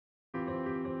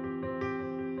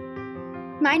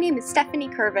My name is Stephanie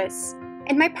Curvis,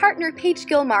 and my partner Paige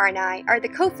Gilmar and I are the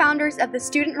co-founders of the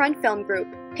student-run film group,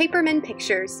 Paperman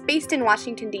Pictures, based in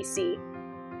Washington, D.C.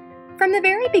 From the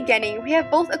very beginning, we have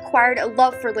both acquired a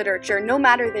love for literature, no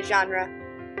matter the genre,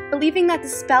 believing that the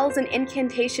spells and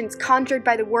incantations conjured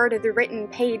by the word of the written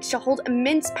page shall hold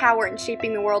immense power in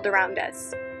shaping the world around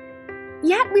us.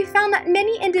 Yet, we found that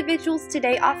many individuals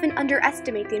today often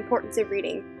underestimate the importance of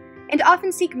reading, and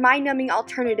often seek mind-numbing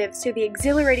alternatives to the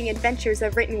exhilarating adventures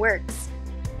of written works.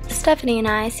 Stephanie and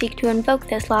I seek to invoke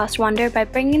this lost wonder by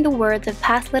bringing the words of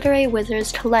past literary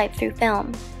wizards to life through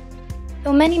film.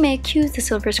 Though many may accuse the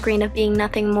silver screen of being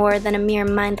nothing more than a mere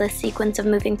mindless sequence of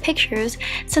moving pictures,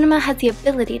 cinema has the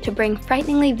ability to bring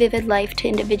frighteningly vivid life to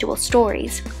individual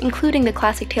stories, including the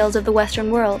classic tales of the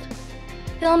Western world.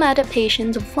 Film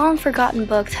adaptations of long-forgotten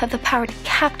books have the power to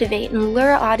captivate and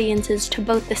lure audiences to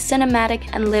both the cinematic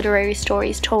and literary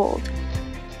stories told.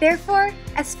 Therefore,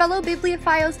 as fellow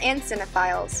bibliophiles and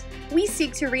cinephiles, we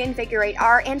seek to reinvigorate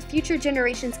our and future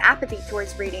generations' apathy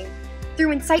towards reading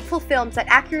through insightful films that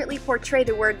accurately portray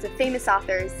the words of famous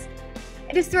authors.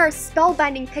 It is through our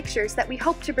spellbinding pictures that we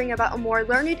hope to bring about a more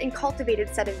learned and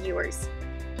cultivated set of viewers,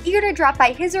 eager to drop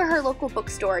by his or her local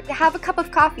bookstore to have a cup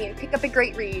of coffee and pick up a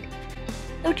great read.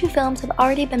 Though two films have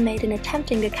already been made in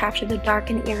attempting to capture the dark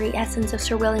and eerie essence of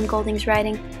Sir William Golding's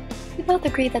writing, we both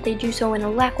agree that they do so in a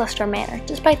lackluster manner,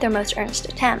 despite their most earnest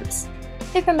attempts.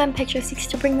 Paperman Pictures seeks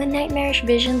to bring the nightmarish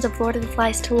visions of Lord of the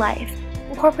Flies to life,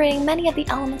 incorporating many of the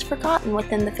elements forgotten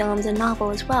within the films and novel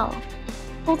as well.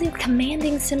 Golding's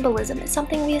commanding symbolism is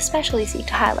something we especially seek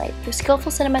to highlight through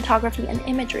skillful cinematography and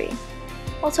imagery.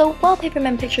 Also, while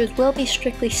Paperman Pictures will be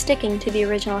strictly sticking to the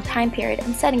original time period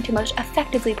and setting to most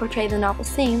effectively portray the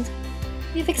novel's themes,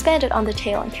 we've expanded on the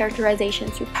tale and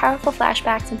characterizations through powerful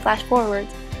flashbacks and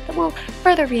flash-forwards that will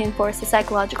further reinforce the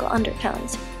psychological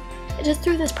undertones. It is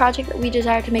through this project that we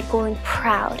desire to make Golding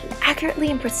proud and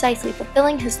accurately and precisely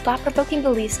fulfilling his thought-provoking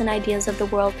beliefs and ideas of the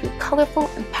world through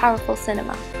colorful and powerful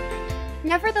cinema.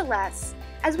 Nevertheless,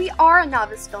 as we are a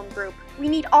novice film group, we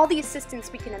need all the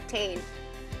assistance we can obtain.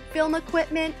 Film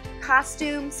equipment,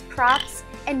 costumes, props,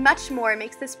 and much more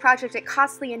makes this project a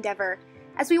costly endeavor,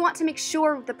 as we want to make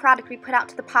sure the product we put out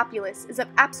to the populace is of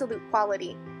absolute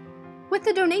quality. With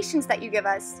the donations that you give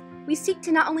us, we seek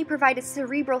to not only provide a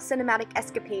cerebral cinematic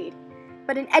escapade,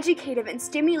 but an educative and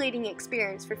stimulating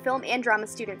experience for film and drama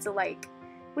students alike.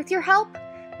 With your help,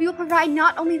 we will provide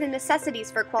not only the necessities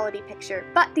for a quality picture,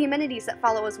 but the amenities that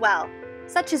follow as well,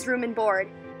 such as room and board.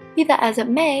 Be that as it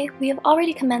may, we have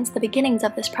already commenced the beginnings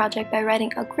of this project by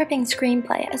writing a gripping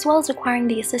screenplay as well as acquiring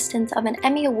the assistance of an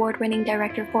Emmy Award-winning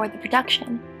director for the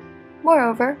production.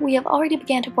 Moreover, we have already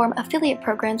begun to form affiliate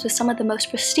programs with some of the most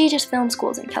prestigious film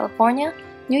schools in California,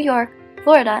 New York,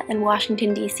 Florida, and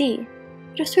Washington, D.C.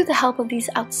 It is through the help of these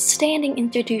outstanding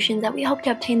institutions that we hope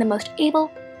to obtain the most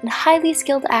able and highly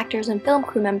skilled actors and film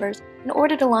crew members in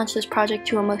order to launch this project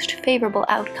to a most favorable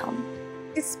outcome.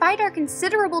 Despite our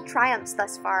considerable triumphs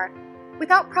thus far,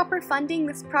 without proper funding,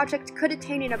 this project could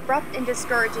attain an abrupt and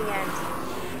discouraging end,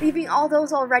 leaving all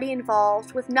those already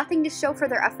involved with nothing to show for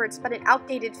their efforts but an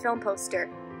outdated film poster.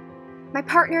 My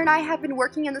partner and I have been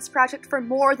working on this project for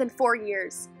more than 4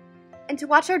 years, and to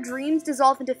watch our dreams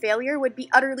dissolve into failure would be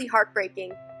utterly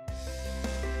heartbreaking.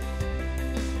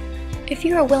 If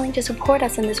you are willing to support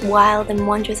us in this wild and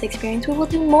wondrous experience, we will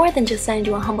do more than just send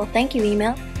you a humble thank you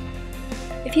email.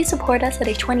 If you support us at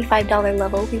a $25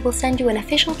 level, we will send you an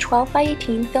official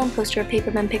 12x18 film poster of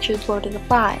Paperman Pictures' Lord of the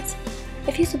Flies.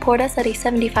 If you support us at a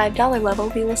 $75 level,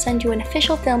 we will send you an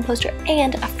official film poster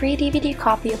and a free DVD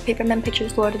copy of Paperman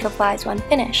Pictures' Lord of the Flies when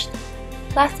finished.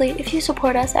 Lastly, if you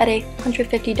support us at a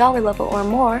 $150 level or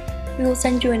more, we will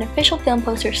send you an official film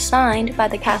poster signed by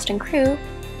the cast and crew,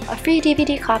 a free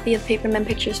DVD copy of Paperman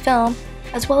Pictures film,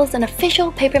 as well as an official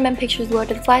Paperman Pictures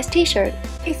Lord of the Flies t-shirt.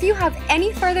 If you have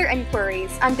any further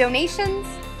inquiries on donations,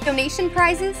 donation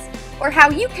prizes, or how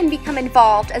you can become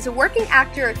involved as a working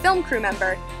actor or film crew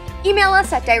member, email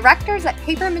us at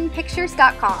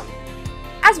directors@papermanpictures.com.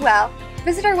 As well,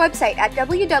 visit our website at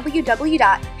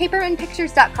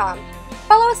www.papermanpictures.com.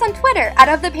 Follow us on Twitter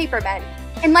 @OfThePapermen,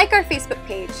 and like our Facebook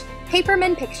page,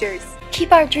 Paperman Pictures.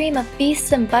 Keep our dream of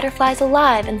beasts and butterflies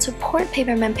alive and support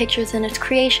Paperman Pictures in its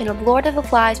creation of Lord of the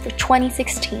Flies for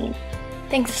 2016.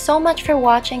 Thanks so much for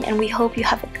watching, and we hope you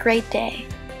have a great day.